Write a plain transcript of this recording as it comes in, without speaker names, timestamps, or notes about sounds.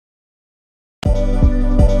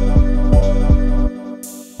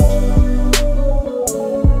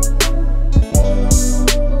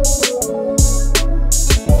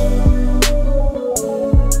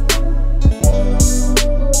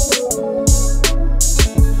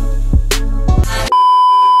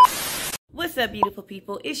up, beautiful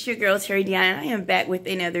people? It's your girl Terry Dion. I am back with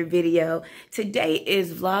another video. Today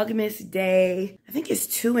is Vlogmas day, I think it's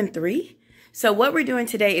 2 and 3. So what we're doing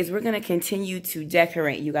today is we're going to continue to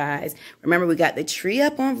decorate, you guys. Remember, we got the tree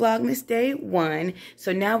up on Vlogmas day 1.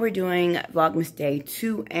 So now we're doing Vlogmas day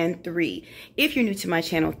 2 and 3. If you're new to my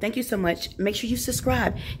channel, thank you so much. Make sure you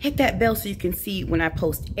subscribe. Hit that bell so you can see when I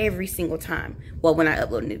post every single time. Well, when I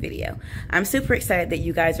upload a new video. I'm super excited that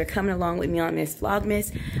you guys are coming along with me on this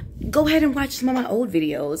Vlogmas. Go ahead and watch some of my old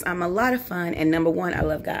videos. I'm a lot of fun, and number one, I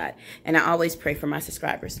love God. And I always pray for my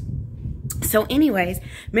subscribers. So anyways,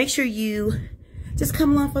 make sure you just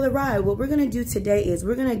come along for the ride. What we're going to do today is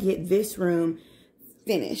we're going to get this room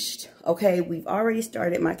finished. Okay, we've already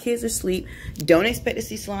started. My kids are asleep. Don't expect to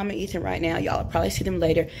see Salam and Ethan right now. Y'all will probably see them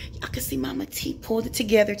later. Y'all can see Mama T pulled it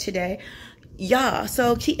together today. Y'all,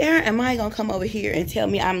 so Kiara and Maya gonna come over here and tell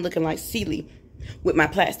me I'm looking like Celie with my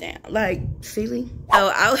plaits down. Like, Celie?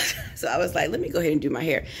 Oh, I was like, let me go ahead and do my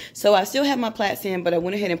hair. So I still have my plaits in, but I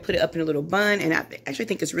went ahead and put it up in a little bun, and I actually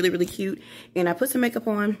think it's really, really cute. And I put some makeup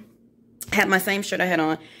on, had my same shirt I had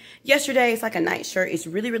on yesterday. It's like a night shirt. It's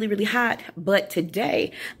really, really, really hot. But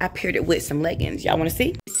today, I paired it with some leggings. Y'all want to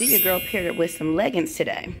see? See, your girl paired it with some leggings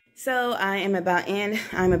today. So I'm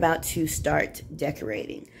about to start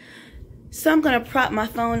decorating. So I'm going to prop my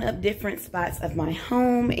phone up different spots of my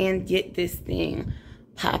home and get this thing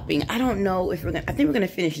popping. I don't know if I think we're going to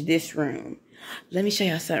finish this room. Let me show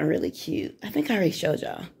y'all something really cute. I think I already showed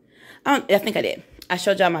y'all. I think I did. I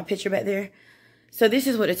showed y'all my picture back there. So this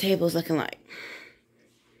is what the table is looking like.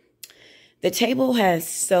 The table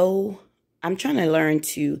has I'm trying to learn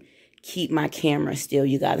to keep my camera still,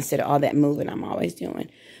 you guys, instead of all that moving I'm always doing.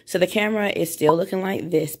 So the camera is still looking like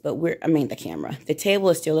this, but the table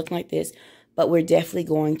is still looking like this, but we're definitely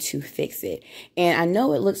going to fix it. And I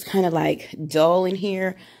know it looks kind of like dull in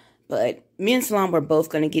here, but me and Salam were both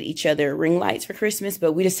going to get each other ring lights for Christmas,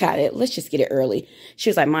 but we decided, let's just get it early. She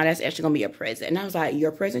was like, Ma, that's actually going to be a present. And I was like,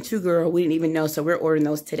 your present too, girl. We didn't even know, so we're ordering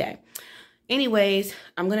those today. Anyways,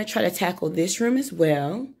 I'm going to try to tackle this room as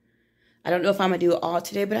well. I don't know if I'm going to do it all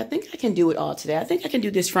today, but I think I can do it all today. I think I can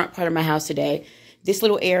do this front part of my house today. This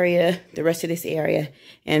little area, the rest of this area,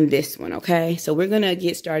 and this one, okay? So we're going to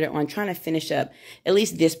get started on trying to finish up at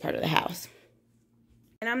least this part of the house.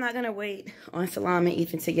 And I'm not going to wait on Salam and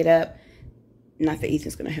Ethan to get up. Not that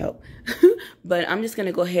Ethan's going to help. But I'm just going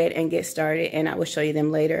to go ahead and get started, and I will show you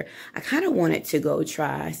them later. I kind of wanted to go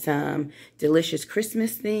try some delicious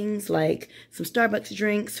Christmas things, like some Starbucks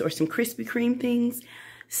drinks or some Krispy Kreme things.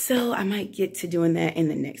 So I might get to doing that in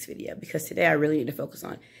the next video, because today I really need to focus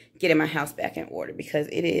on getting my house back in order because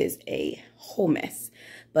it is a whole mess.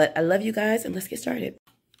 But I love you guys, and let's get started.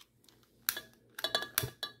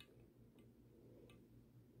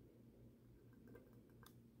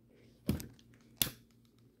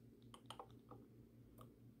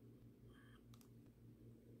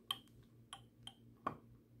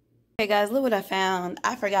 Hey guys, look what I found.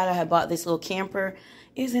 I forgot I had bought this little camper.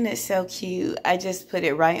 Isn't it so cute? I just put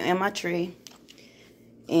it right in my tree.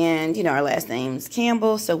 And, you know, our last name's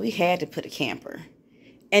Campbell, so we had to put a camper.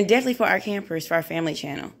 And definitely for our campers, for our family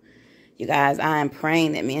channel. You guys, I am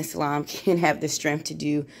praying that me and Salam can have the strength to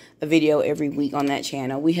do a video every week on that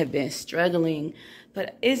channel. We have been struggling,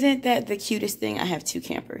 but isn't that the cutest thing? I have 2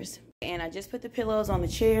 campers. And I just put the pillows on the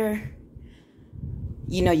chair.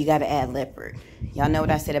 You know you got to add leopard. Y'all know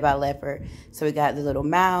what I said about leopard. So we got the little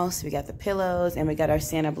mouse, we got the pillows, and we got our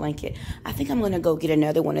Santa blanket. I think I'm going to go get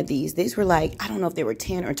another one of these. These were like, I don't know if they were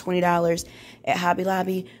 $10 or $20 at Hobby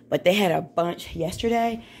Lobby, but they had a bunch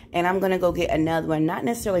yesterday. And I'm going to go get another one, not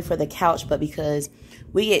necessarily for the couch, but because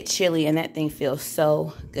we get chilly and that thing feels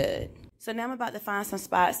so good. So now I'm about to find some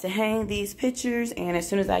spots to hang these pictures. And as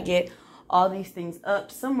soon as I get all these things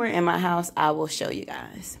up somewhere in my house, I will show you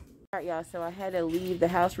guys. All right, y'all, so I had to leave the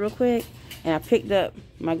house real quick, and I picked up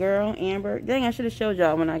my girl, Amber. Dang, I should have showed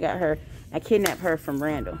y'all when I got her. I kidnapped her from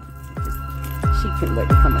Randall. She couldn't wait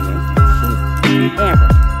to come in here. She's Amber.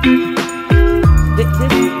 This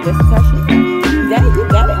is how she is. Dang, you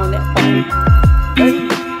got it on that phone.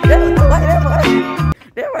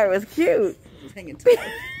 That one was cute. Hanging tight.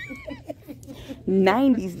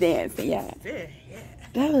 90s dancing, yeah.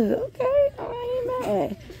 That was okay. I ain't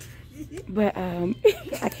mad. But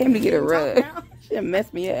I came to get a rug. She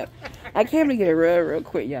messed me up. I came to get a rug real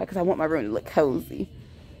quick, y'all, because I want my room to look cozy.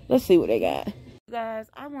 Let's see what they got. You guys,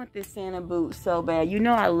 I want this Santa boot so bad. You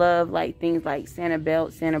know I love like things like Santa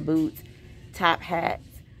belts, Santa boots, top hats.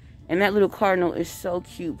 And that little cardinal is so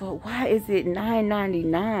cute. But why is it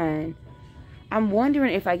 $9.99? I'm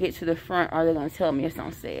wondering if I get to the front, are they going to tell me it's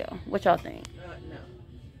on sale? What y'all think? No.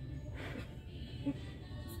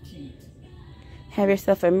 It's cute. Have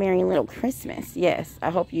yourself a merry little Christmas. Yes, I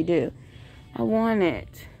hope you do. I want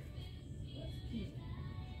it.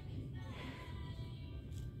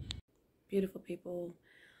 Beautiful people.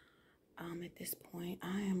 At this point,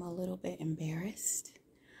 I am a little bit embarrassed.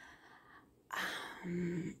 I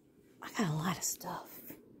got a lot of stuff.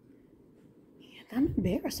 And I'm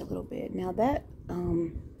embarrassed a little bit. Now that,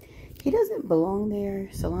 he doesn't belong there,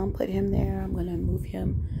 so I'll put him there. I'm going to move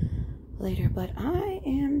him later. But I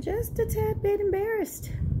am just a tad bit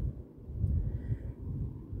embarrassed.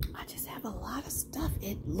 I just have a lot of stuff.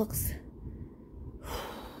 It looks...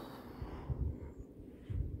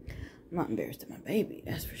 I'm not embarrassed of my baby,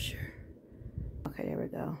 that's for sure. Okay, there we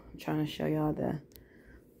go. I'm trying to show y'all the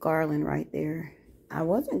garland right there. I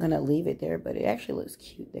wasn't going to leave it there, but it actually looks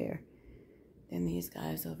cute there. Then these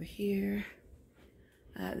guys over here.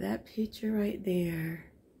 That picture right there.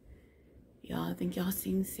 Y'all, I think y'all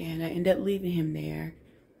seen Santa. I ended up leaving him there.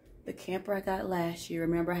 The camper I got last year.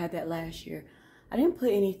 Remember, I had that last year. I didn't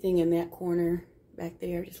put anything in that corner back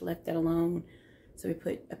there. Just left that alone. So we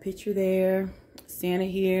put a picture there. Santa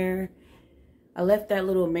here. I left that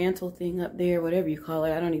little mantle thing up there, whatever you call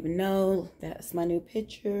it. I don't even know. That's my new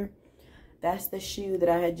picture. That's the shoe that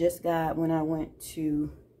I had just got when I went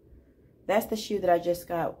to... That's the shoe that I just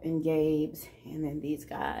got in Gabe's. And then these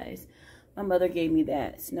guys. My mother gave me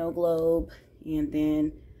that snow globe. And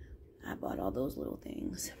then I bought all those little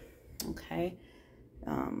things. Okay.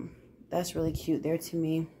 That's really cute there to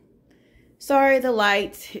me. Sorry, the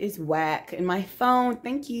light is whack. And my phone,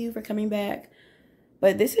 thank you for coming back.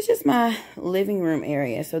 But this is just my living room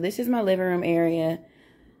area. So this is my living room area.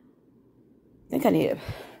 I think I need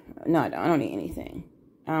no, I don't need anything.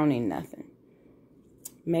 I don't need nothing.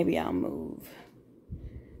 Maybe I'll move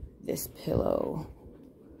this pillow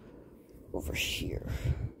over here.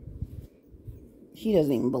 He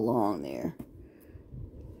doesn't even belong there.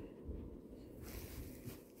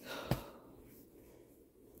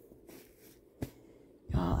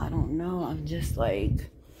 Y'all, I don't know. I'm just like...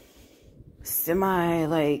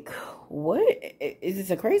 what is this,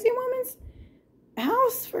 a crazy woman's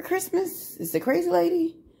house for Christmas? Is the crazy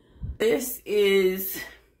lady? This is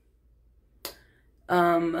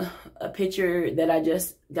a picture that I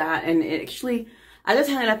just got, and actually I just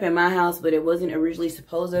hung it up in my house, but it wasn't originally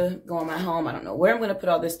supposed to go in my home. I don't know where I'm gonna put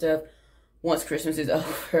all this stuff once Christmas is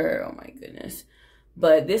over. Oh my goodness.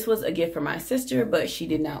 But this was a gift for my sister, but she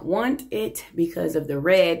did not want it because of the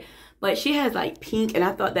red. But she has like pink, and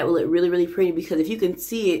I thought that would look really, really pretty because if you can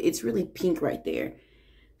see it, it's really pink right there.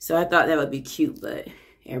 So I thought that would be cute, but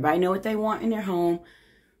everybody know what they want in their home.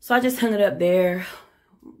 So I just hung it up there.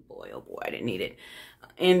 Oh boy, I didn't need it.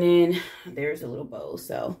 And then there's a little bow,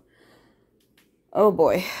 so. Oh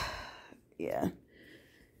boy, yeah.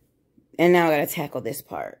 And now I gotta tackle this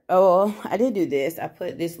part. Oh, I did do this. I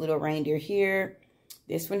put this little reindeer here.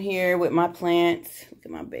 This one here with my plants. Look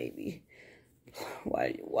at my baby.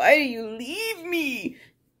 Why do you leave me?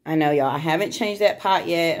 I know, y'all. I haven't changed that pot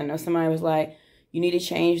yet. I know somebody was like, you need to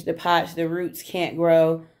change the pots. The roots can't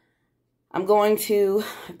grow. I'm going to.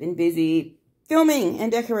 I've been busy filming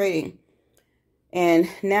and decorating. And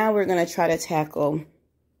now we're going to try to tackle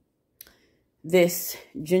this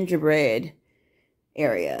gingerbread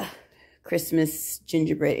area. Christmas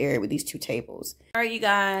gingerbread area with these two tables. All right, you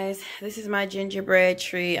guys. This is my gingerbread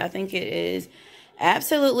tree. I think it is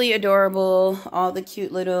absolutely adorable. All the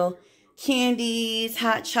cute little candies,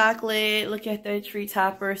 hot chocolate. Look at the tree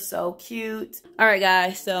topper. So cute. All right,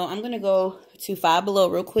 guys. So I'm going to go to Five Below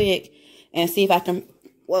real quick and see if I can...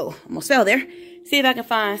 Whoa, almost fell there. See if I can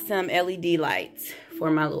find some LED lights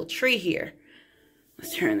for my little tree here.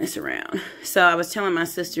 Let's turn this around. So I was telling my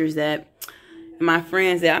sisters that, and my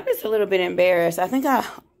friends, that I'm just a little bit embarrassed. I think I...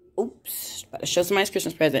 Oops. About to show somebody's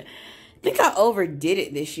Christmas present. I think I overdid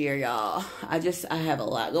it this year, y'all. I have a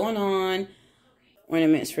lot going on.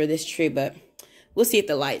 Ornaments for this tree, but we'll see if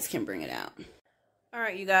the lights can bring it out. All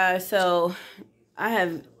right, you guys. So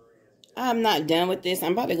I'm not done with this.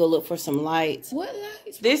 I'm about to go look for some lights. What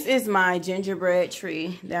lights? This is my gingerbread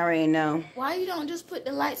tree. They already know. Why you don't just put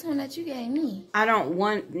the lights on that you gave me? I don't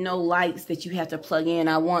want no lights that you have to plug in.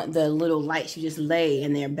 I want the little lights you just lay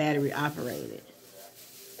and they're battery operated.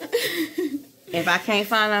 If I can't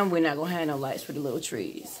find them, we're not going to have no lights for the little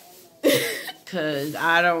trees. Because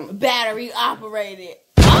I don't... Battery operated.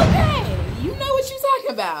 Okay. You know what you're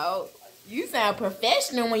talking about. You sound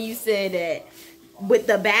professional when you said that. With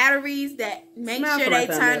the batteries that make Smile sure they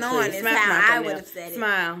turn on is how I would have said it.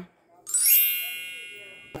 Smile.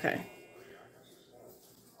 Okay.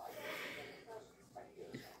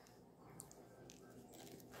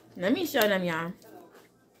 Let me show them, y'all.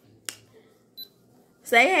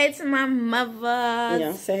 Say hey to my mother.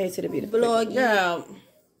 Yeah, say hey to the beautiful Vlog girl.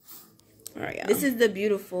 All right, y'all. This is the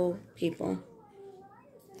beautiful people.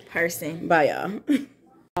 Person. Bye, y'all.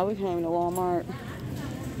 We came to Walmart.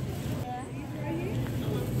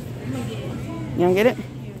 You don't get it?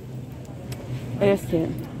 It's cute.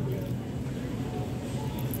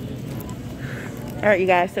 All right, you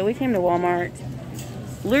guys. So we came to Walmart.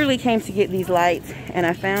 Literally came to get these lights, and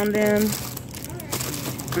I found them.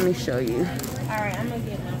 Let me show you. All right, I'm gonna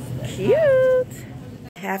get my stuff. Cute.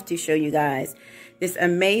 I have to show you guys this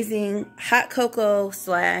amazing hot cocoa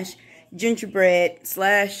slash gingerbread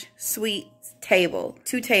slash sweet table.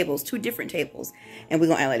 Two different tables, and we're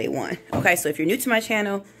gonna act like they one. Okay, so if you're new to my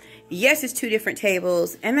channel, yes, it's two different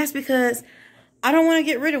tables, and that's because I don't want to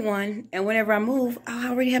get rid of one, and whenever I move, I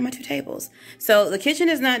already have my two tables. So the kitchen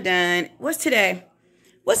is not done. What's today?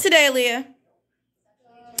 What's today, Leah?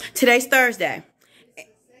 Today's Thursday.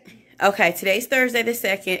 Okay, today's Thursday the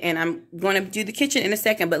 2nd, and I'm going to do the kitchen in a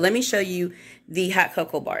second, but let me show you the hot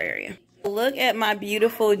cocoa bar area. Look at my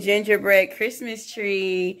beautiful gingerbread Christmas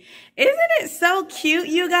tree. Isn't it so cute,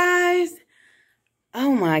 you guys?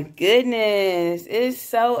 Oh my goodness, it is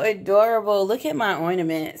so adorable. Look at my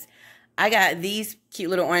ornaments. I got these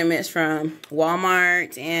cute little ornaments from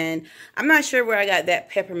Walmart, and I'm not sure where I got that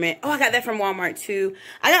peppermint. Oh, I got that from Walmart too.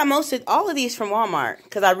 I got all of these from Walmart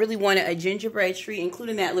because I really wanted a gingerbread tree,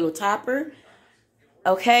 including that little topper.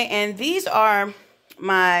 Okay, and these are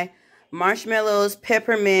my marshmallows,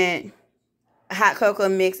 peppermint, hot cocoa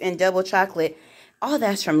mix, and double chocolate. All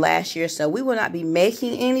that's from last year, so we will not be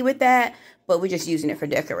making any with that, but we're just using it for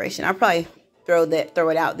decoration. I'll probably throw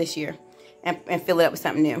it out this year and fill it up with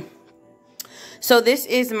something new. So this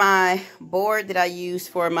is my board that I use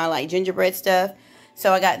for my like gingerbread stuff.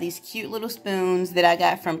 So I got these cute little spoons that I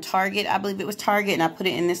got from Target. I believe it was Target, and I put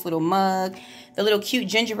it in this little mug. The little cute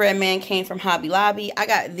gingerbread man came from Hobby Lobby. I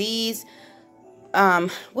got these, what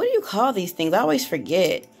do you call these things? I always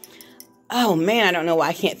forget. Oh man, I don't know why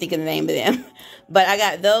I can't think of the name of them. But I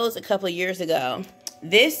got those a couple of years ago.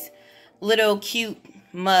 This little cute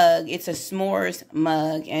mug, it's a s'mores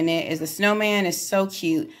mug, and it is a snowman. It's so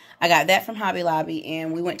cute. I got that from Hobby Lobby,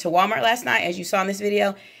 and we went to Walmart last night, as you saw in this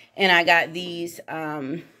video, and I got these,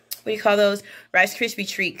 what do you call those? Rice Krispie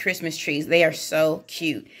Treat Christmas trees. They are so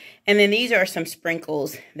cute. And then these are some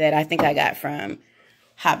sprinkles that I think I got from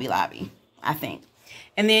Hobby Lobby, I think.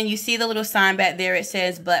 And then you see the little sign back there. It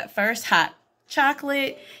says, but first hot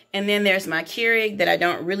chocolate. And then there's my Keurig that I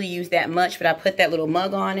don't really use that much, but I put that little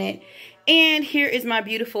mug on it. And here is my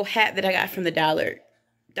beautiful hat that I got from the Dollar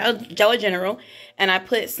General, and I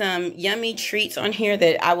put some yummy treats on here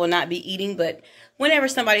that I will not be eating, but whenever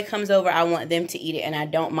somebody comes over, I want them to eat it, and I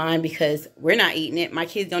don't mind because we're not eating it. My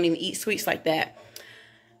kids don't even eat sweets like that.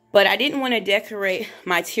 But I didn't want to decorate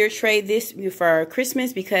my tier tray for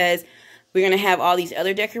Christmas because we're going to have all these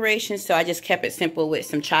other decorations, so I just kept it simple with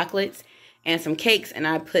some chocolates and some cakes, and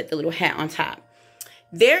I put the little hat on top.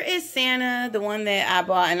 There is Santa, the one that I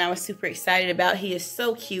bought, and I was super excited about. He is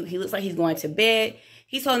so cute. He looks like he's going to bed.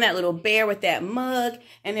 He's holding that little bear with that mug.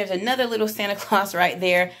 And there's another little Santa Claus right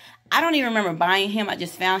there. I don't even remember buying him. I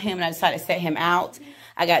just found him and I decided to set him out.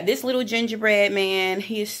 I got this little gingerbread man.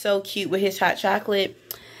 He is so cute with his hot chocolate.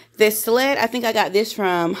 This sled, I think I got this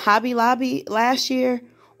from Hobby Lobby last year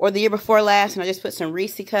or the year before last. And I just put some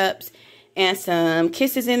Reese cups and some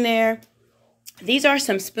kisses in there. These are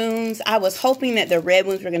some spoons. I was hoping that the red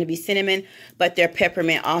ones were going to be cinnamon, but they're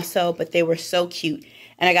peppermint also. But they were so cute.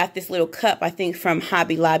 And I got this little cup, I think, from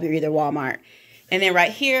Hobby Lobby or either Walmart. And then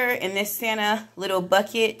right here in this Santa little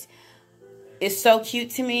bucket is so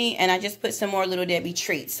cute to me. And I just put some more Little Debbie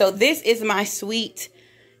treats. So this is my sweet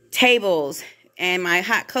tables and my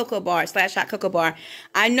hot cocoa bar slash hot cocoa bar.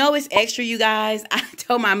 I know it's extra, you guys. I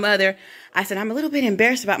told my mother, I said, I'm a little bit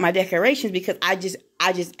embarrassed about my decorations because I just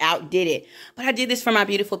outdid it. But I did this for my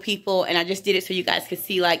beautiful people. And I just did it so you guys could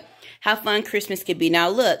see like how fun Christmas could be. Now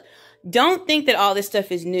look. Don't think that all this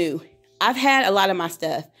stuff is new. I've had a lot of my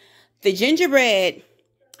stuff. The gingerbread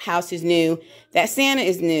house is new. That Santa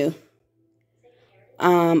is new.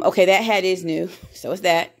 Okay, that hat is new. So is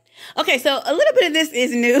that. Okay, so a little bit of this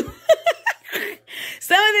is new.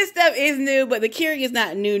 Some of this stuff is new, but the Keurig is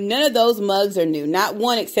not new. None of those mugs are new. Not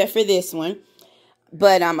one except for this one.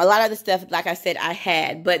 But a lot of the stuff, like I said, I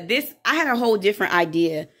had. But this, I had a whole different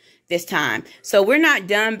idea this time. So we're not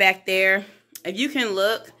done back there. If you can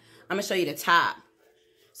look, I'm going to show you the top.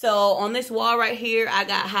 So on this wall right here, I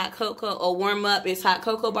got hot cocoa or warm up. It's hot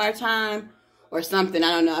cocoa bar time or something. I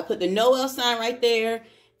don't know. I put the Noel sign right there.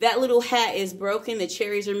 That little hat is broken. The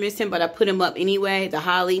cherries are missing, but I put them up anyway. The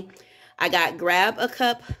holly. I got grab a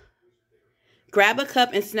cup grab a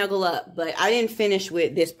cup and snuggle up. But I didn't finish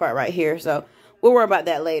with this part right here, so we'll worry about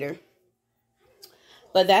that later.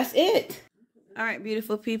 But that's it. All right,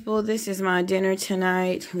 beautiful people, this is my dinner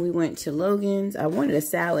tonight. We went to Logan's. I wanted a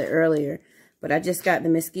salad earlier, but I just got the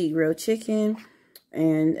mesquite grilled chicken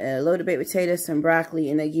and a loaded baked potato, some broccoli,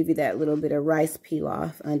 and they give you that little bit of rice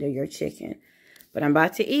pilaf under your chicken. But I'm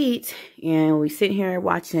about to eat, and we sit here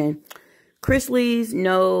watching Chrisley's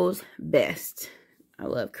Knows Best. I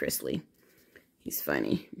love Chrisley. He's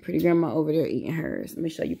funny. Pretty Grandma over there eating hers. Let me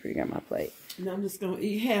show you Pretty Grandma plate. No, I'm just going to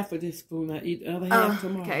eat half of this spoon. I eat the other half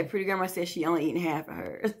tomorrow. Okay, Pretty Grandma says she only eating half of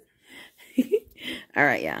hers. All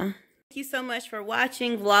right, y'all. Thank you so much for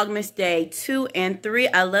watching Vlogmas Day 2 and 3.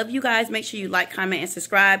 I love you guys. Make sure you like, comment, and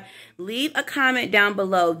subscribe. Leave a comment down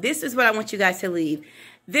below. This is what I want you guys to leave.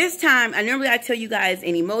 This time, normally I tell you guys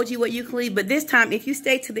an emoji what you can leave, but this time, if you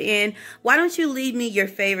stay to the end, why don't you leave me your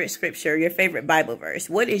favorite scripture, your favorite Bible verse?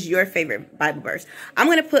 What is your favorite Bible verse? I'm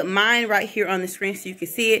going to put mine right here on the screen so you can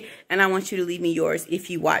see it, and I want you to leave me yours if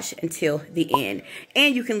you watch until the end.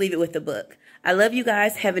 And you can leave it with the book. I love you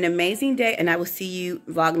guys. Have an amazing day, and I will see you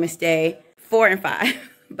Vlogmas Day 4 and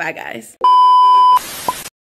 5. Bye, guys.